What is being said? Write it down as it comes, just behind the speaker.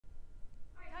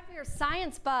Your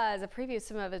Science Buzz, a preview of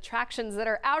some of the attractions that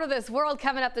are out of this world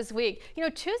coming up this week.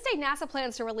 Tuesday, NASA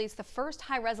plans to release the first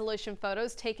high-resolution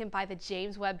photos taken by the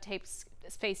James Webb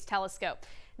Space Telescope.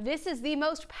 This is the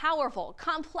most powerful,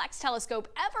 complex telescope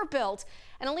ever built,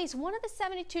 and at least one of the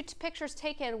 72 pictures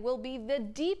taken will be the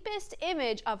deepest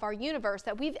image of our universe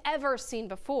that we've ever seen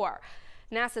before.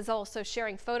 NASA is also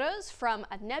sharing photos from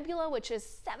a nebula which is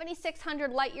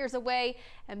 7,600 light years away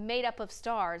and made up of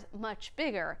stars much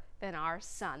bigger than our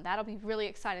sun. That'll be really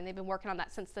exciting. They've been working on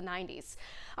that since the 90s.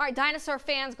 All right, dinosaur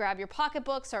fans, grab your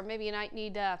pocketbooks, or maybe you might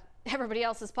need everybody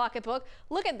else's pocketbook.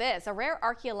 Look at this, a rare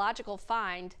archaeological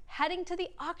find heading to the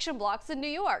auction blocks in New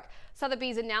York.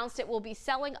 Sotheby's announced it will be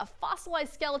selling a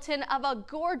fossilized skeleton of a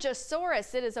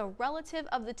Gorgosaurus. It is a relative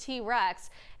of the T-Rex,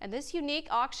 and this unique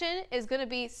auction is going to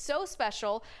be so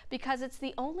special because it's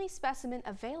the only specimen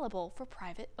available for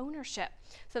private ownership.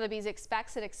 Sotheby's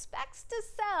expects to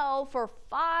sell for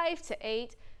 $5 to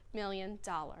 $8 million.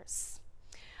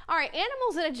 All right,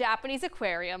 animals in a Japanese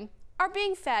aquarium are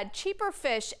being fed cheaper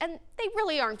fish, and they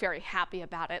really aren't very happy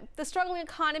about it. The struggling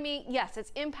economy, yes, it's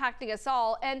impacting us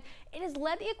all, and it has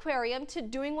led the aquarium to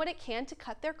doing what it can to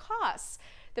cut their costs.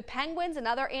 The penguins and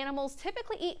other animals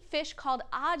typically eat fish called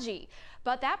aji,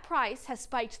 but that price has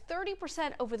spiked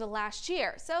 30% over the last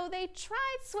year. So they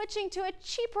tried switching to a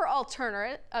cheaper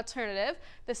alternative,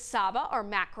 the saba or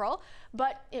mackerel,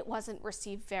 but it wasn't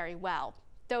received very well.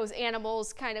 Those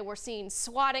animals kind of were seen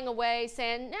swatting away,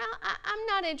 saying, no, I'm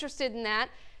not interested in that.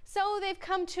 So they've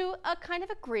come to a kind of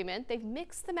agreement. They've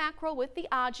mixed the mackerel with the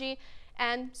aji,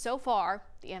 and so far,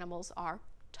 the animals are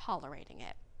tolerating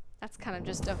it. That's kind of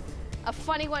just a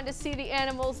funny one to see the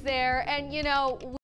animals there. And